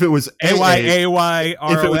 if it was Ayron,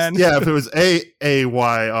 if it was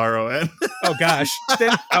Ayron. Oh gosh,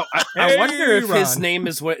 I wonder if his name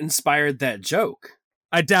is what inspired that joke.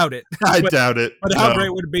 I doubt it. Doubt it. But how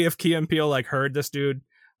great would it be if Key and Peele heard this dude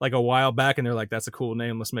a while back and they're like, "That's a cool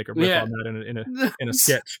name. Let's make a riff on that in a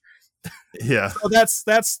sketch." Yeah. So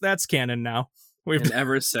that's canon now. And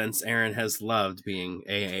ever since, Aaron has loved being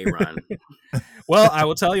Ayron. Well, I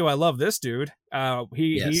will tell you, I love this dude.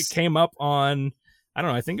 He came up on, I don't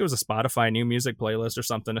know, I think it was a Spotify new music playlist or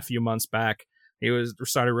something a few months back. He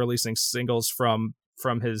started releasing singles from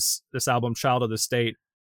this album, Child of the State,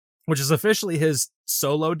 which is officially his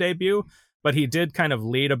solo debut, but he did kind of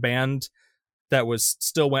lead a band that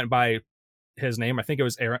still went by his name. I think it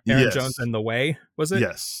was Aaron Jones and The Way, was it?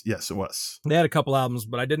 Yes, it was. They had a couple albums,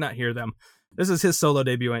 but I did not hear them. This is his solo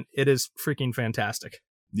debut, and it is freaking fantastic.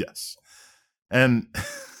 Yes. And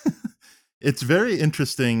it's very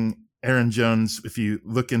interesting, Ayron Jones, if you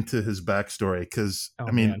look into his backstory, because,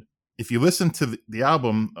 if you listen to the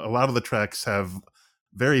album, a lot of the tracks have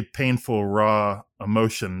very painful, raw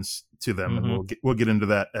emotions to them, and we'll get into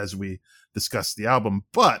that as we discuss the album.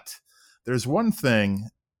 But there's one thing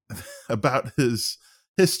about his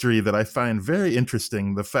history that I find very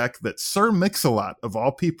interesting, the fact that Sir Mix-a-Lot, of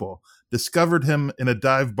all people, discovered him in a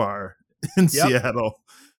dive bar in Seattle.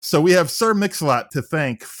 So we have Sir Mix-a-Lot to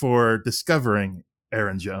thank for discovering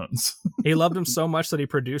Ayron Jones. He loved him so much that he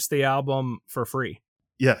produced the album for free.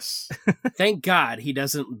 Yes. Thank God he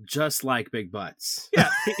doesn't just like big butts. Yeah,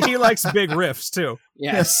 he likes big riffs too.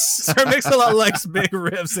 Yes. Sir Mix-a-Lot likes big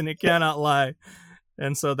riffs, and he cannot lie.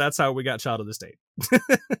 And so that's how we got Child of the State.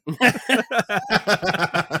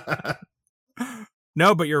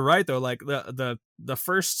 No, but you're right though. Like the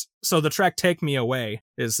first, so the track "Take Me Away"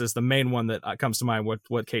 is the main one that comes to mind.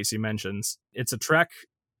 What Casey mentions. It's a track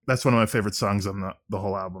That's one of my favorite songs on the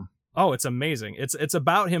whole album. Oh, it's amazing. It's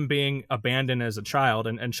about him being abandoned as a child,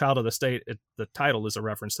 and Child of the State, the title is a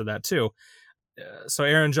reference to that too. So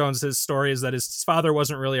Ayron Jones, his story is that his father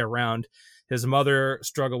wasn't really around. His mother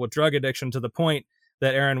struggled with drug addiction to the point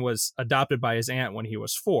that Ayron was adopted by his aunt when he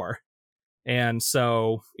was 4. And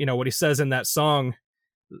so, what he says in that song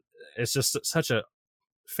is just such a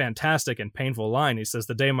fantastic and painful line. He says,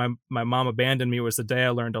 "The day my mom abandoned me was the day I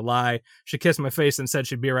learned to lie. She kissed my face and said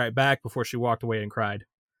she'd be right back before she walked away and cried."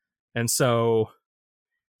 And so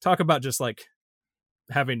talk about just like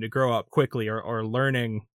having to grow up quickly or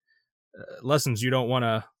learning lessons you don't want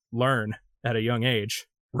to learn at a young age.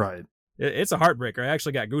 Right. It's a heartbreaker. I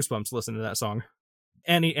actually got goosebumps listening to that song.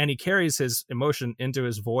 And he carries his emotion into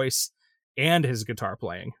his voice and his guitar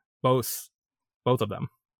playing, both of them.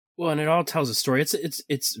 Well, and it all tells a story.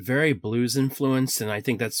 It's very blues influenced, and I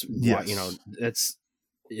think that's why,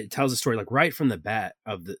 it tells a story like right from the bat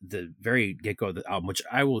of the very get-go of the album, which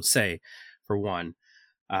I will say, for one,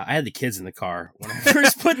 I had the kids in the car when I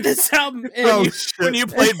first put this album in. When you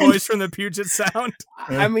played Boys from the Puget Sound.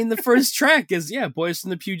 I mean, the first track is, Boys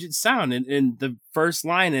from the Puget Sound. And the first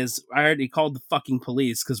line is, I already called the fucking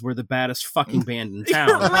police because we're the baddest fucking band in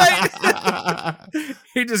town. Right.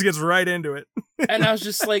 He just gets right into it. And I was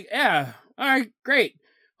just like, yeah, all right, great.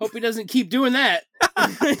 Hope he doesn't keep doing that.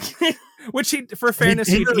 Which for fairness,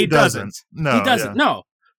 he really doesn't. No, he doesn't. Yeah.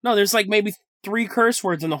 No, there's like maybe 3 curse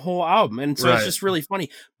words in the whole album, and so It's just really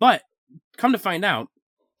funny. But come to find out,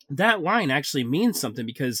 that line actually means something,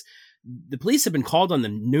 because the police have been called on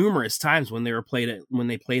them numerous times when they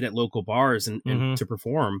played at local bars and to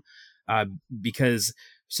perform, because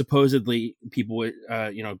supposedly people would,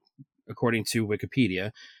 according to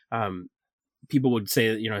Wikipedia, people would say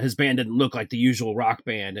that, his band didn't look like the usual rock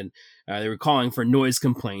band, and they were calling for noise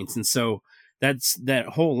complaints, and so that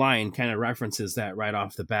whole line kind of references that right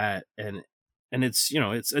off the bat, and it's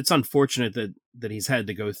it's unfortunate that he's had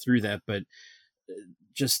to go through that, but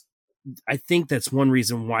just I think that's one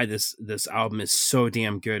reason why this album is so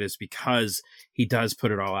damn good, is because he does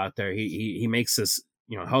put it all out there. He makes us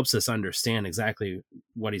helps us understand exactly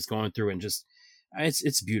what he's going through, and just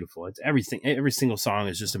it's beautiful. It's everything. Every single song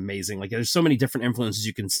is just amazing. Like there's so many different influences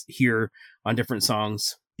you can hear on different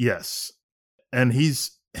songs. Yes, and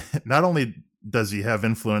he's not only does he have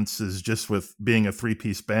influences just with being a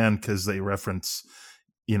 3-piece band, because they reference,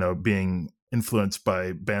 being influenced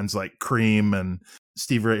by bands like Cream and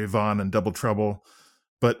Stevie Ray Vaughan and Double Trouble,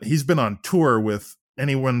 but he's been on tour with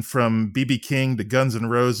anyone from B.B. King to Guns N'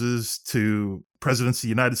 Roses to Presidents of the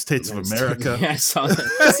United States of America. Yeah, I saw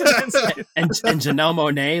that. and Janelle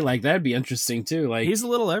Monáe, like that'd be interesting too. Like he's a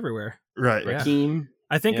little everywhere, right? Rakim.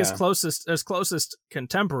 I think his closest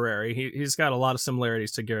contemporary, he's got a lot of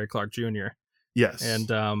similarities to Gary Clark Jr. Yes. And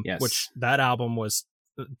which that album was,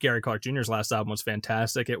 Gary Clark Jr.'s last album was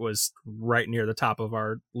fantastic. It was right near the top of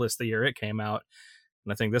our list the year it came out.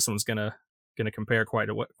 And I think this one's gonna compare quite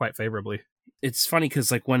favorably. It's funny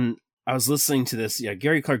because like when I was listening to this,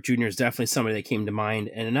 Gary Clark Jr. is definitely somebody that came to mind,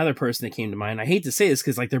 and another person that came to mind. I hate to say this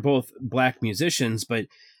because like they're both black musicians, but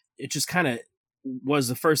it just kind of was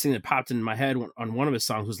the first thing that popped into my head on one of his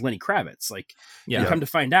songs was Lenny Kravitz. Like, come to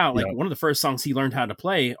find out, like one of the first songs he learned how to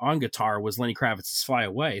play on guitar was Lenny Kravitz's "Fly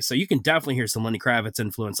Away." So you can definitely hear some Lenny Kravitz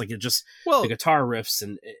influence. Like it just the guitar riffs,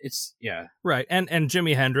 and it's right. And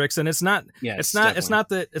Jimi Hendrix, and it's not that it's not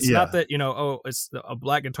that it's a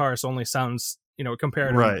black guitarist only sounds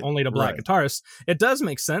compared only to black guitarists. It does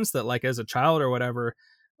make sense that like as a child or whatever,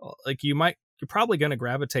 like you're probably going to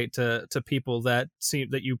gravitate to people that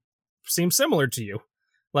seem similar to you.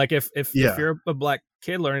 Like if you're a black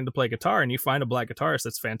kid learning to play guitar and you find a black guitarist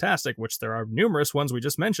that's fantastic, which there are numerous ones we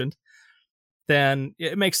just mentioned, then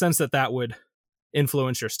it makes sense that would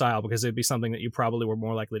influence your style, because it'd be something that you probably were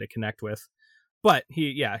more likely to connect with. But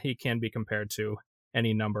he can be compared to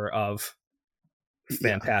any number of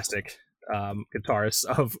fantastic guitarists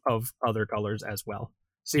of other colors as well.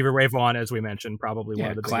 Stevie Ray Vaughan, as we mentioned, probably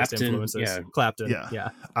one of the biggest influences. Clapton. Yeah.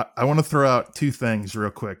 I want to throw out 2 things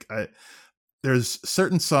real quick. There's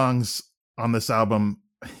certain songs on this album,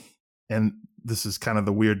 and this is kind of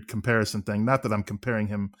the weird comparison thing. Not that I'm comparing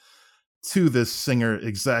him to this singer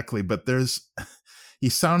exactly, but he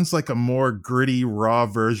sounds like a more gritty, raw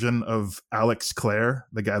version of Alex Clare,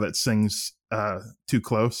 the guy that sings Too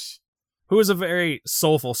Close. Who is a very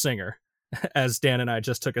soulful singer, as Dan and I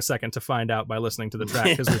just took a second to find out by listening to the track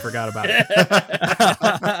because we forgot about it.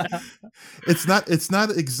 It's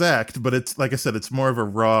not exact, but it's like I said, it's more of a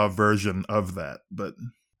raw version of that. But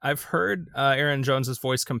I've heard Ayron Jones's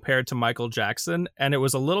voice compared to Michael Jackson, and it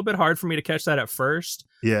was a little bit hard for me to catch that at first.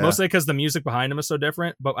 Yeah. Mostly because the music behind him is so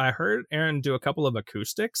different. But I heard Ayron do a couple of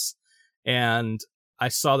acoustics, and I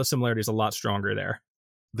saw the similarities a lot stronger there.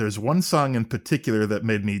 There's one song in particular that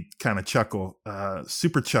made me kind of chuckle.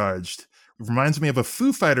 Supercharged. It reminds me of a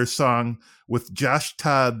Foo Fighters song with Josh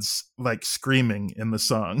Todd's like screaming in the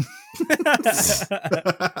song.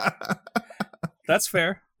 That's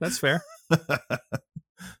fair. That's fair.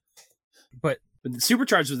 But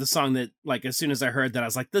Supercharged was the song that, like, as soon as I heard that, I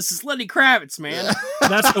was like, this is Lenny Kravitz, man.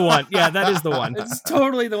 That's the one. Yeah, that is the one. It's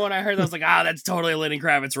totally the one I heard. I was like, that's totally a Lenny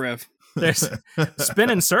Kravitz riff. There's Spin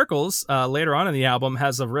in Circles later on in the album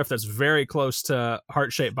has a riff that's very close to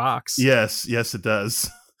Heart-Shaped Box. Yes, it does.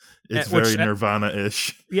 It's very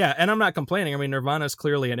Nirvana-ish. Yeah, and I'm not complaining. I mean, Nirvana is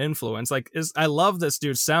clearly an influence. I love this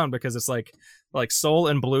dude's sound because it's like soul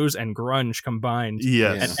and blues and grunge combined.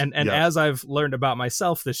 Yes. And as I've learned about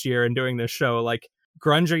myself this year in doing this show, like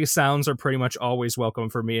grungy sounds are pretty much always welcome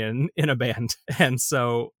for me in a band. And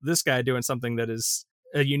so this guy doing something that is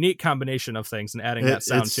a unique combination of things and adding that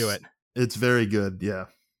sound to it. It's very good. Yeah.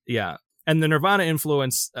 Yeah. And the Nirvana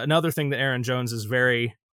influence, another thing that Ayron Jones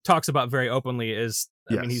talks about very openly is,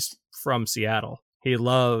 I mean, he's from Seattle. He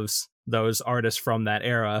loves those artists from that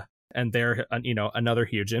era, and they're, another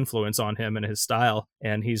huge influence on him and his style.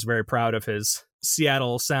 And he's very proud of his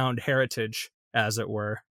Seattle sound heritage, as it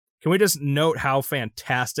were. Can we just note how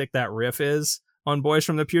fantastic that riff is on Boys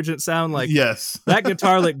from the Puget Sound? Like, yes, that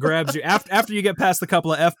guitar lick grabs you after you get past the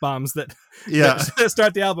couple of F-bombs that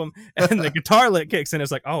start the album, and the guitar lick kicks in.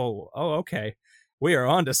 It's like, oh, okay. We are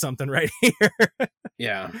onto something right here.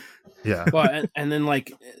 Yeah. Well, and then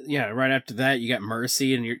right after that, you got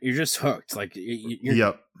Mercy, and you're just hooked. Like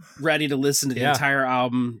you're ready to listen to the entire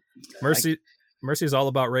album. Mercy is all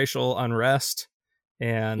about racial unrest,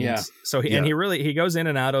 and so he goes in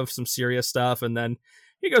and out of some serious stuff, and then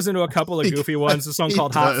he goes into a couple of goofy ones. A song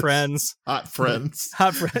called "Hot Friends." Hot Friends.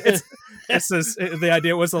 The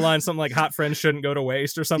idea was the line something like "Hot friends shouldn't go to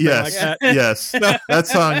waste" or something like that. Yes, that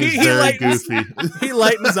song is very goofy. He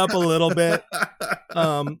lightens up a little bit.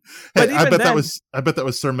 But I bet that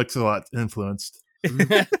was Sir Mix-a-Lot influenced.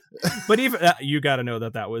 But even you got to know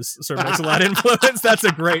that was Sir Mix-a-Lot influence. That's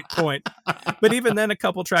a great point. But even then, a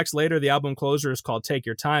couple tracks later, the album closer is called "Take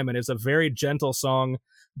Your Time," and it's a very gentle song,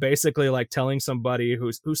 basically like telling somebody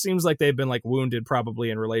who seems like they've been like wounded,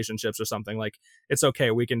 probably in relationships or something, like, it's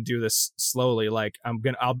okay, we can do this slowly. Like, I'm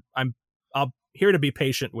here to be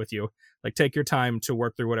patient with you. Like, take your time to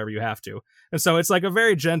work through whatever you have to. And so it's like a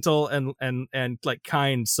very gentle and like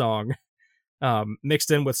kind song,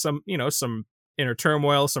 mixed in with some inner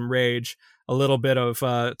turmoil, some rage, a little bit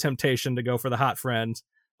of temptation to go for the hot friend,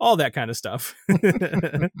 all that kind of stuff.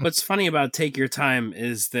 What's funny about "Take Your Time"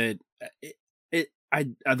 is that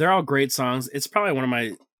they're all great songs. It's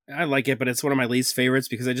probably I like it, but it's one of my least favorites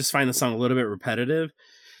because I just find the song a little bit repetitive.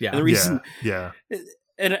 Yeah. And the reason,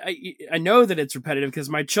 and I know that it's repetitive because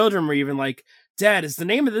my children were even like, "Dad, is the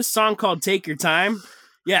name of this song called Take Your Time?"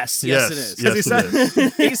 Yes, it is.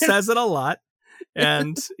 Because he says it a lot.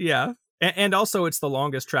 And and also it's the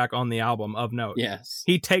longest track on the album of note. Yes.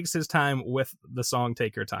 He takes his time with the song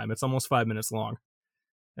 "Take Your Time." It's almost 5 minutes long.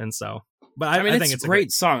 And so, but I think it's a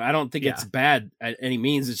great song. I don't think it's bad at any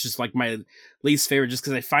means. It's just like my least favorite just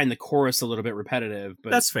because I find the chorus a little bit repetitive.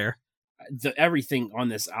 But that's fair. Everything on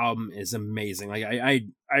this album is amazing. Like I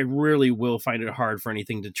really will find it hard for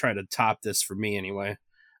anything to try to top this for me anyway,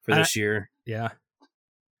 for this year. Yeah.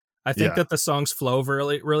 I think that the songs flow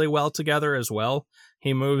really, really well together as well.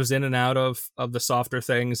 He moves in and out of the softer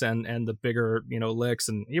things and the bigger, licks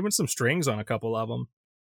and even some strings on a couple of them.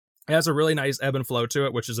 It has a really nice ebb and flow to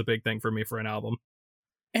it, which is a big thing for me for an album.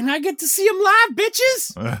 And I get to see him live,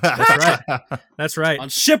 bitches! That's right. That's right. On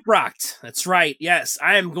Shiprocked. That's right. Yes,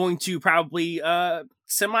 I am going to probably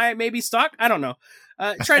maybe stalk. I don't know.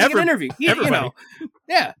 Try to get an interview.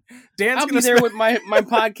 Yeah. I'll be there with my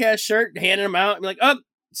podcast shirt, handing them out. And be like,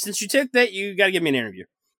 since you took that, you got to give me an interview.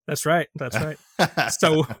 That's right. That's right.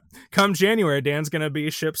 So come January, Dan's going to be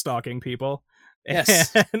ship stalking people.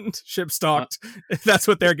 Yes. And ship stalked. That's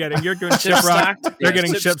what they're getting. You're doing Shiprocked. They're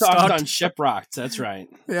getting ship stalked on Shiprocked. That's right.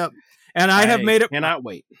 Yep. And I cannot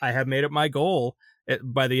wait. I have made it my goal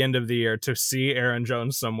by the end of the year to see Ayron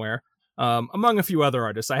Jones somewhere. Among a few other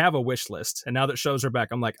artists. I have a wish list. And now that shows are back,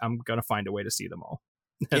 I'm like, I'm going to find a way to see them all.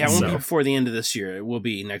 Yeah, it won't be before the end of this year. It will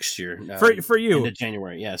be next year. For you. Into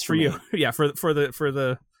January. Yes. For you. Yeah, for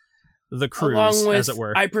the the cruise, along with as it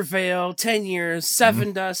were. I Prevail, 10 Years,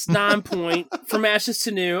 Seven Dust, Non-Point, From Ashes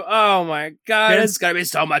to New. Oh my God, it's going to be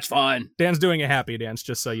so much fun. Dan's doing a happy dance,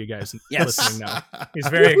 just so you guys Yes. listening know. He's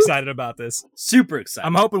very excited about this. Super excited.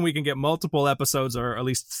 I'm hoping we can get multiple episodes, or at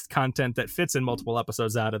least content that fits in multiple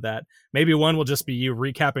episodes out of that. Maybe one will just be you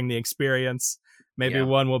recapping the experience. Maybe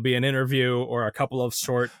one will be an interview, or a couple of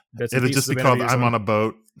short bits and pieces. It'll just be called I'm on a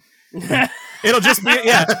boat. It'll just be,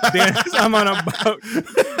 Dan, I'm on a boat.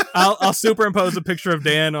 I'll superimpose a picture of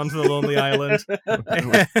Dan onto the lonely island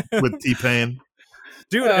with T-Pain.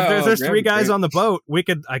 Dude, if there's three guys on the boat,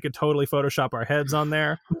 I could totally Photoshop our heads on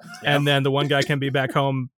there, and then the one guy can be back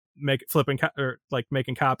home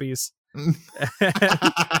making copies.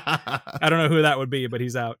 I don't know who that would be, but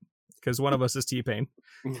he's out because one of us is T-Pain.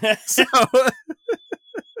 So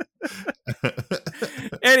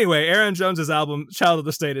anyway, Ayron Jones's album "Child of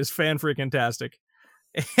the State" is fan-freaking-tastic,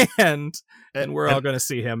 and we're all going to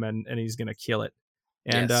see him, and he's going to kill it.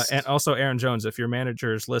 And and also Ayron Jones, if your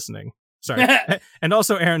manager is listening, sorry, and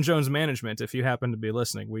also Ayron Jones management, if you happen to be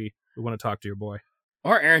listening, we want to talk to your boy.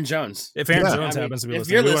 Or Ayron Jones. If Ayron Jones happens to be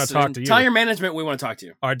listening, you're we want to talk to you. Tell your management we want to talk to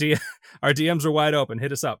you. Our DMs are wide open.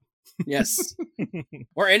 Hit us up. Yes.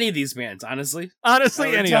 Or any of these bands, honestly.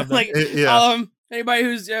 Any of them. Like, anybody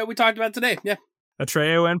who's we talked about today. Yeah.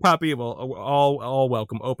 Atreyu and Pop Evil, all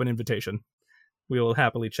welcome. Open invitation. We will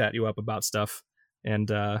happily chat you up about stuff. And,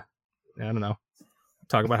 I don't know,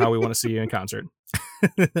 talk about how we want to see you in concert.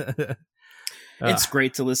 It's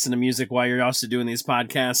great to listen to music while you're also doing these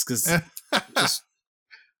podcasts, because it just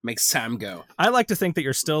makes time go. I like to think that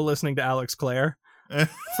you're still listening to Alex Clare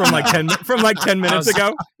from like 10 minutes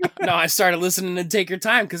ago. No, I started listening to Take Your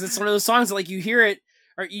Time, because it's one of those songs that, like, you hear it,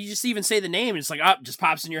 or you just even say the name, and it's like, just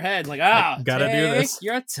pops in your head. Like, gotta do this.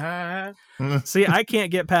 Your time. See, I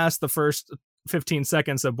can't get past the first 15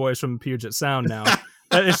 seconds of Boys from Puget Sound now.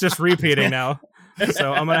 It's just repeating now.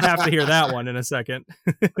 So I'm going to have to hear that one in a second.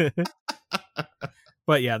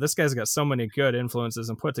 But yeah, this guy's got so many good influences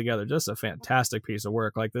and put together just a fantastic piece of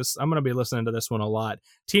work like this. I'm going to be listening to this one a lot.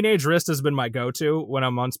 Teenage Wrist has been my go-to when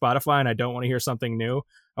I'm on Spotify and I don't want to hear something new.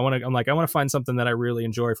 I want to find something that I really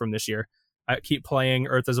enjoy from this year. I keep playing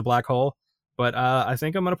Earth is a Black Hole, but I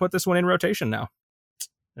think I'm going to put this one in rotation now.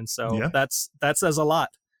 And so that says a lot,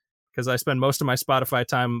 because I spend most of my Spotify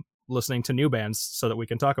time listening to new bands so that we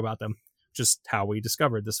can talk about them. Just how we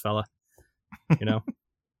discovered this fella, you know?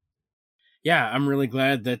 Yeah, I'm really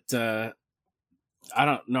glad that I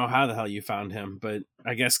don't know how the hell you found him, but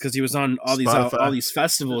I guess because he was on all these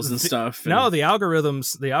festivals and stuff. No, the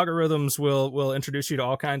algorithms will introduce you to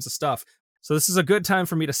all kinds of stuff. So this is a good time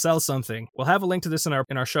for me to sell something. We'll have a link to this in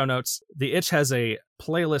our show notes. The Itch has a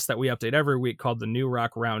playlist that we update every week called the New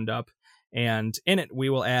Rock Roundup. And in it, we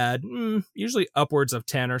will add usually upwards of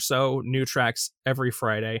 10 or so new tracks every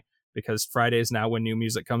Friday, because Friday is now when new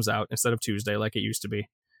music comes out instead of Tuesday like it used to be.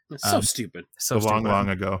 It's so stupid. So long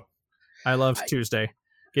ago. I loved Tuesday.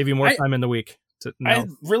 Gave you more time in the week. I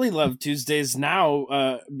really love Tuesdays now.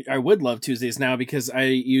 I would love Tuesdays now because I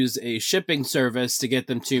use a shipping service to get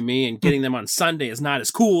them to me, and getting them on Sunday is not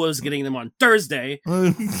as cool as getting them on Thursday.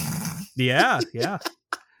 Yeah.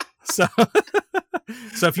 So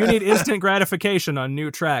if you need instant gratification on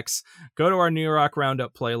new tracks, go to our New Rock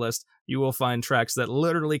Roundup playlist. You will find tracks that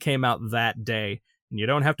literally came out that day. And you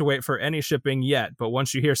don't have to wait for any shipping yet, but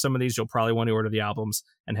once you hear some of these, you'll probably want to order the albums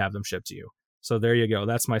and have them shipped to you. So there you go.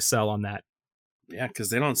 That's my sell on that. Yeah, because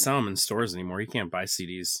they don't sell them in stores anymore. You can't buy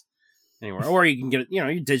CDs anywhere. Or you can get,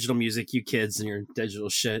 your digital music, you kids and your digital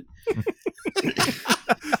shit.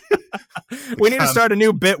 We need to start a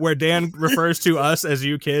new bit where Dan refers to us as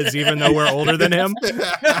you kids, even though we're older than him.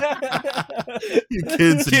 You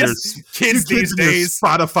kids and your kids these days.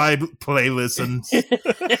 Spotify playlists and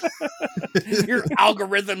your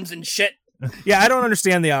algorithms and shit. Yeah, I don't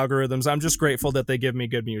understand the algorithms. I'm just grateful that they give me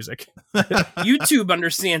good music. YouTube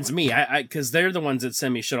understands me, because they're the ones that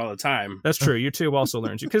send me shit all the time. That's true. YouTube also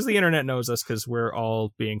learns you, because the internet knows us, because we're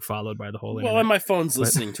all being followed by the whole internet. Well, and my phone's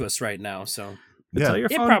listening to us right now, so... Yeah.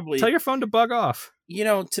 Tell your phone to bug off.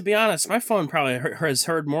 To be honest, my phone probably has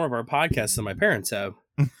heard more of our podcasts than my parents have.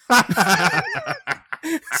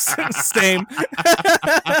 Same.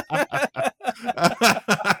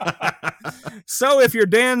 So if you're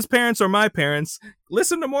Dan's parents or my parents,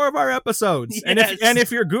 listen to more of our episodes. Yes. And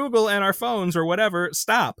if you're Google and our phones or whatever,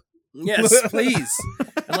 stop. Yes, please.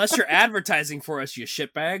 Unless you're advertising for us, you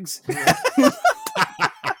shitbags.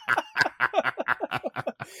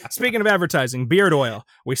 Speaking of advertising, beard oil.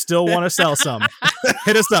 We still want to sell some.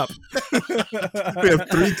 Hit us up. We have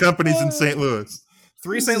 3 companies in St. Louis.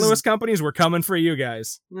 3 St. Louis companies. We're coming for you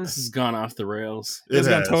guys. This has gone off the rails. It's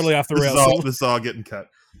gone totally off the rails. This is all getting cut.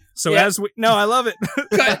 So Yeah. I love it.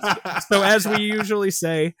 So as we usually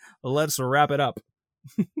say, let's wrap it up.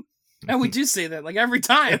 And we do say that like every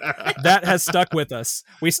time. That has stuck with us.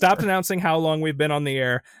 We stopped announcing how long we've been on the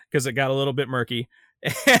air because it got a little bit murky,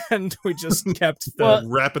 and we just kept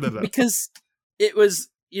Wrapping it up. Because it was,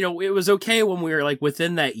 it was okay when we were like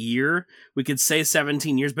within that year, we could say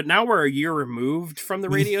 17 years, but now we're a year removed from the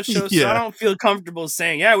radio show. So I don't feel comfortable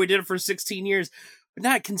saying, yeah, we did it for 16 years, but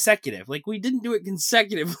not consecutive. Like we didn't do it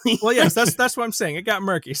consecutively. Well, yes, that's what I'm saying. It got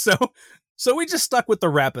murky. So we just stuck with the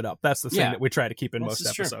wrap it up. That's the thing that we try to keep in most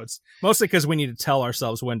episodes. True. Mostly because we need to tell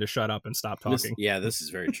ourselves when to shut up and stop talking. This is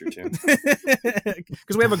very true too.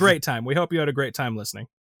 Because we have a great time. We hope you had a great time listening.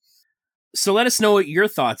 So let us know what your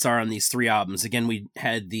thoughts are on these 3 albums. Again, we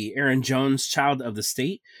had the Ayron Jones Child of the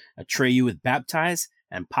State, Atreyu with Baptize,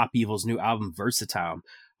 and Pop Evil's new album Versatile.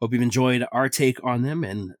 Hope you've enjoyed our take on them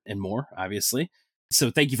and more, obviously. So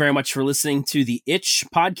thank you very much for listening to the Itch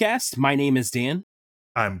podcast. My name is Dan.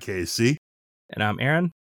 I'm Casey. And I'm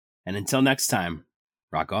Aaron. And until next time,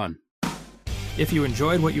 rock on. If you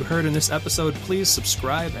enjoyed what you heard in this episode, please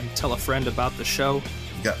subscribe and tell a friend about the show.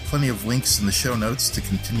 We've got plenty of links in the show notes to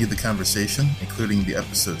continue the conversation, including the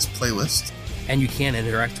episode's playlist. And you can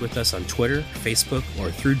interact with us on Twitter, Facebook,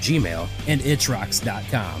 or through Gmail and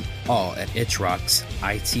itchrocks.com. All at itchrocks,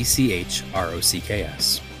 ITCHROCKS.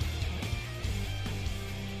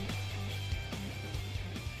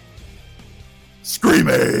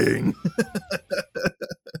 Screaming!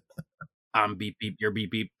 I'm beep beep, you're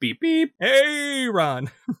beep beep beep beep. Hey, Ron.